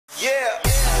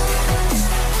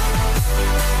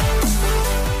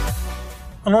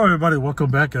Hello everybody, welcome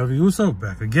back. Uso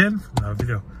back again for another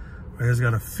video. I just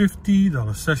got a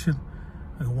 $50 session.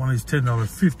 I got one of these $10,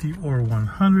 50 or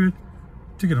 100.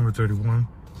 Ticket number 31.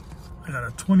 I got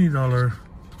a $20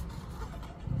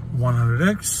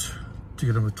 100X.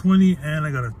 Ticket number 20, and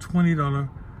I got a $20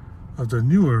 of the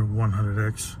newer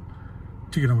 100X.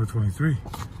 Ticket number 23.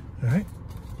 All right.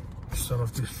 Start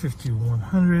off this 50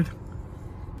 100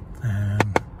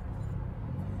 and.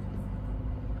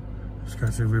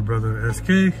 Scratch every brother SK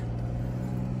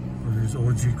with his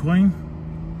OG coin.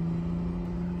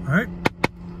 Alright.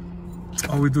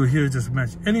 All we do here is just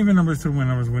match any of the numbers to the win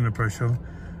numbers, win the prize show.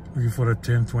 Looking for the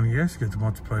 10, 20X, get the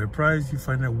multiplier prize. You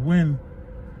find that win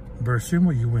burst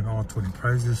symbol, you win all 20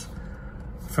 prizes.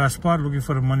 Fast spot, looking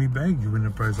for the money bag, you win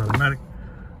the prize automatic.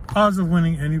 Odds of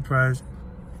winning any prize,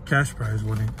 cash prize,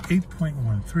 winning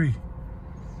 8.13.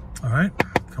 Alright,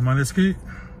 come on SK.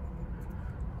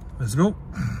 Let's go.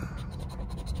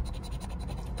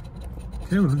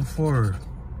 Okay, we're looking for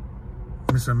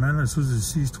Miss Amanda Susie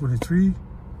C's 23.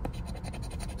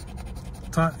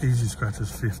 Tot AZ scratches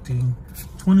 15.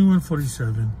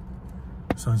 2147.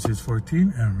 Sunset's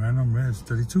 14. And random reds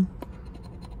 32.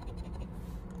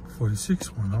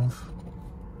 46, one off.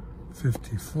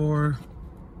 54.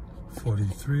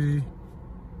 43.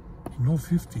 No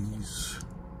 50s.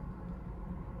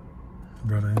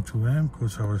 Brother M2M,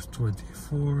 Coach Howard's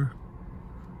 24.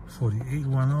 48,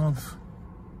 one off.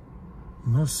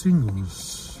 No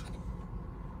singles.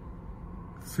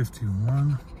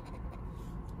 51.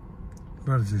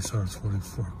 Brother J Sar's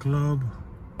 44 club.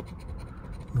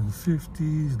 No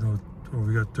 50s. No. Oh,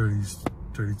 we got 30s.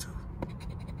 32.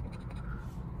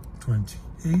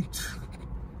 28.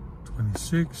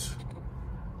 26.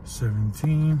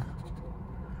 17.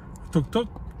 Tuk tuk.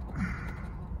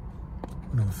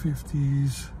 No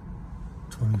 50s.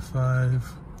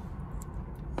 25.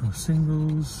 No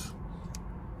singles.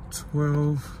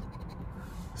 12,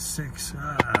 6.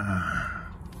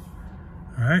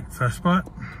 Alright, fast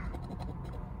spot.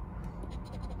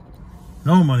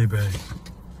 No money bag.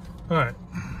 Alright.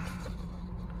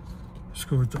 Let's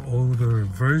go with the older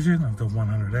version of the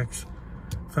 100X.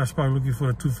 Fast spot looking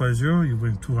for a 250. You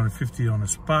win 250 on the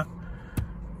spot.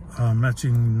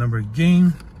 Matching number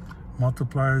game.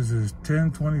 Multipliers is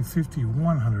 10, 20, 50,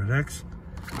 100X.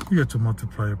 You get to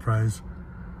multiplier prize.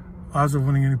 Odds of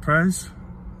winning any prize?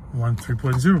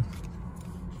 3.0.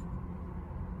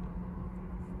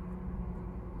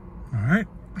 All right.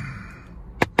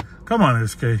 Come on,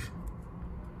 SK. Okay,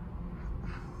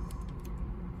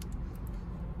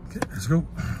 let's go.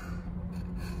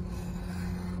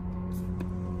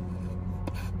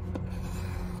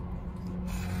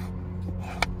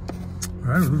 All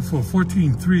right, we're looking for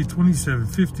 14, 3, 27,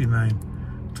 59,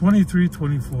 23,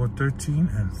 24, 13,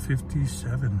 and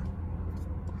 57.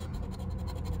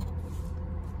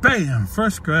 Bam!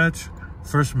 First scratch,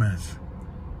 first match.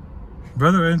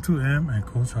 Brother N2M and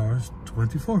Coach Howard's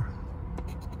 24.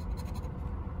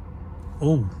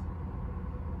 Oh.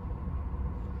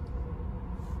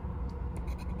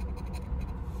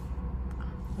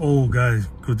 Oh, guys,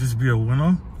 could this be a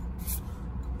winner?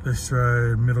 Let's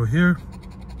try middle here.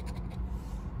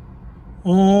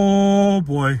 Oh,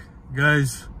 boy.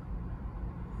 Guys,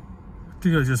 I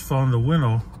think I just found the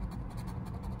winner.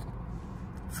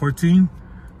 14.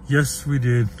 Yes, we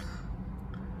did.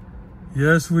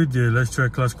 Yes, we did. Let's try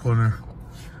clutch corner.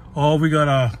 Oh, we got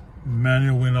a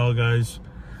manual win all, guys.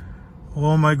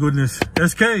 Oh, my goodness.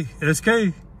 SK.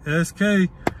 You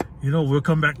know, we'll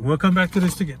come back. We'll come back to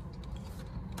this ticket.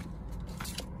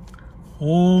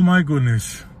 Oh, my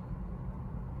goodness.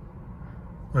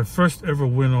 My first ever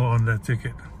winner on that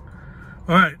ticket.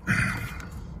 All right.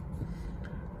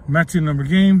 Matching number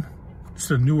game. It's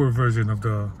a newer version of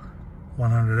the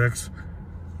 100X.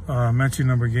 Matching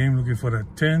number game, looking for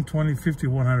that 10, 20, 50,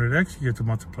 100X, you get the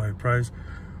multiplier prize.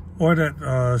 Or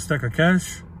that stack of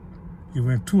cash, you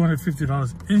win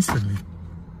 $250 instantly.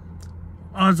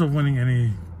 Odds of winning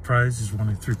any prize is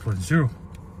only 3.0.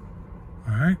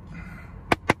 All right.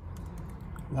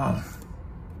 Wow.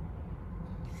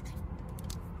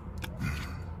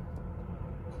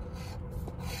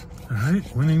 All right,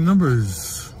 winning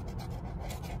numbers.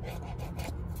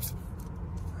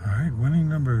 All right, winning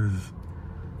numbers.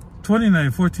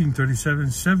 29, 14,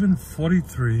 37, 7,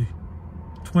 43,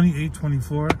 28,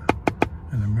 24,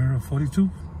 and a mirror 42.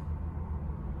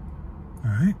 All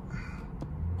right.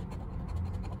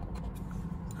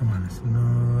 Come on, it's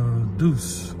no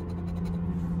deuce.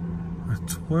 A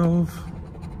 12,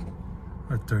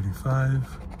 a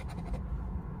 35,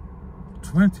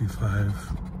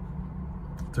 25,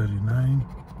 39,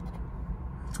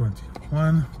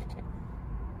 21,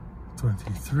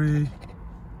 23,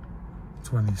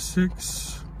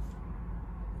 26,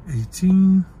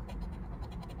 18,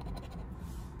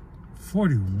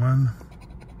 41,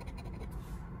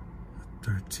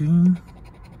 13,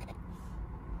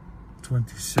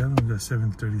 27, we got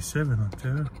 737 up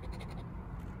there.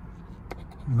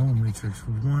 No matrix.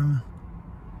 1,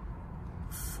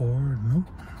 4, nope.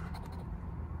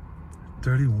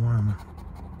 31,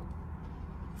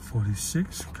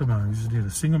 46. Come on, we just need a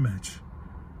single match.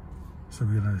 So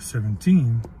we got a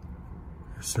 17,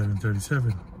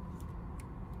 737,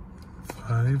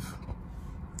 5,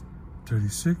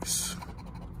 36,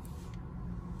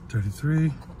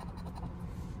 33,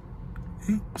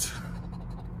 8,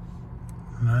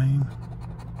 9,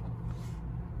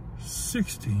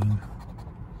 16,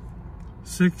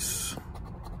 6,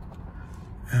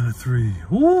 and a 3.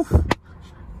 Woo!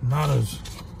 Nadas.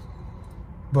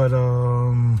 But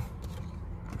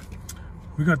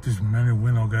we got this manual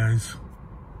window, guys.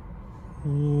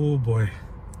 Oh boy.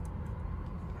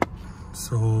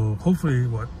 So hopefully,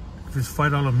 what, if it's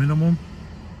 $5 minimum,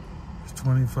 it's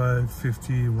 25,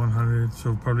 50, 100,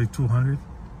 so probably 200,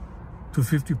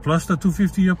 250 plus the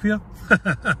 250 up here.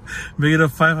 Make it a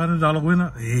 $500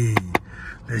 winner. Hey,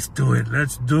 let's do it.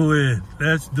 Let's do it.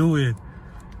 Let's do it.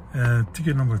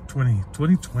 Ticket number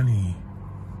 2020.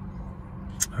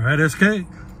 All right, SK.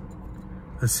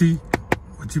 Let's see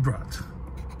what you brought.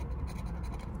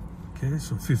 Okay,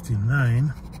 so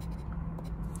 59,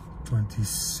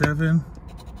 27,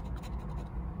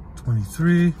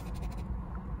 23,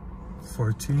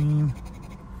 14,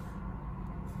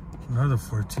 another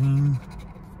 14.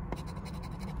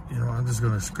 You know, I'm just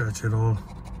gonna scratch it all.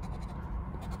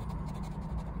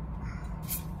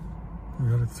 We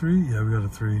got a 3? Yeah, we got a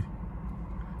 3.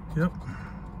 Yep.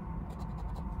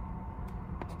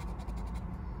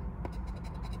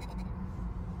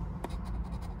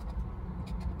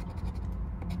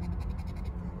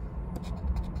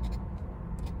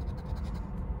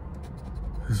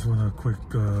 Just want a quick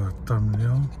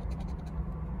thumbnail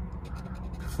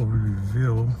before we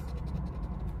reveal.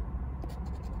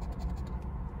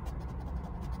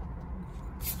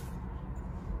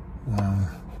 Wow.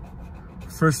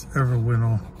 First ever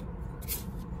winner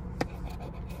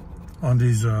on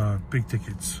these big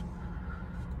tickets.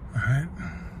 All right.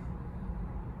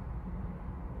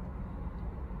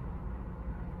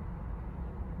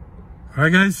 All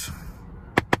right, guys.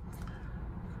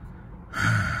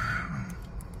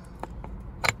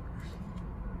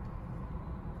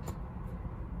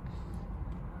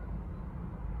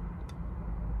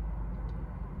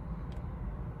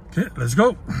 Okay, let's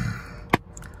go.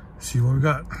 See what we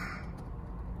got.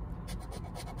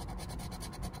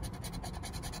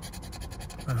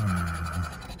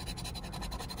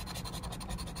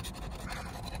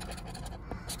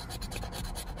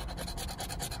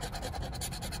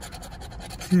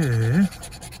 Okay.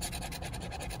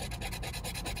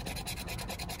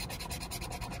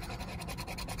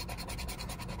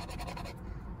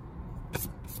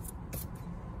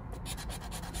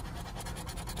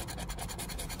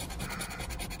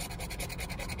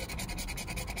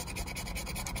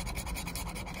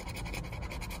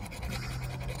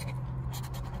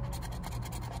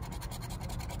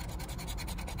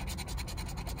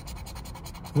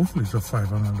 Hopefully it's a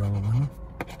 $500 winner.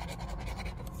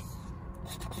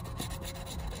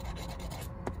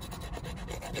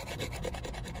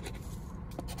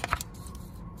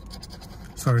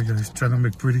 Sorry guys, trying to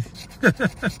make pretty.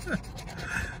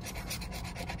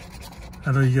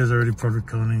 I know you guys are already probably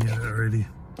counting it already.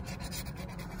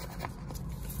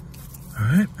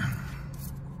 Alright.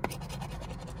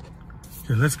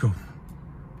 Okay, let's go.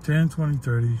 10, 20,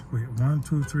 30. Wait, 1,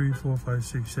 2, 3, 4, 5,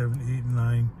 6, 7, 8,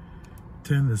 9,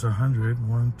 10. There's 100.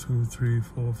 1, 2, 3,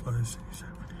 4, 5, 6,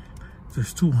 7.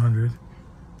 There's 200.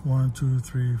 1, 2,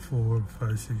 3, 4,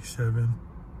 5, 6, 7,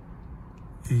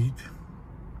 8,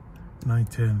 9,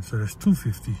 10. So that's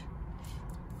 250.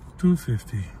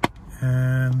 250.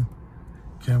 And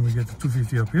can we get the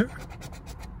 250 up here?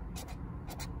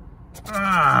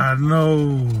 Ah,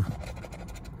 no.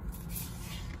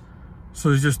 So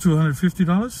it's just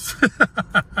 $250?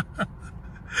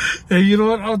 Hey, you know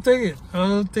what? I'll take it.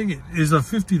 I'll take it. It's a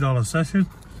 $50 session.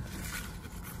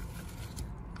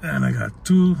 And I got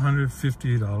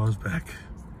 $250 back.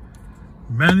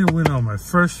 Manual winner on my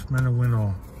first manual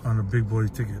winner on a big boy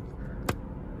ticket.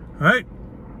 Alright.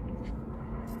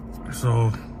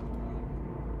 So,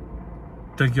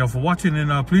 thank y'all for watching,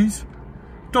 and please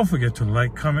don't forget to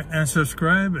like, comment, and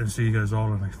subscribe, and see you guys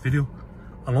all in the next video.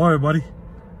 Aloha, everybody.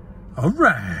 All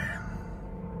right.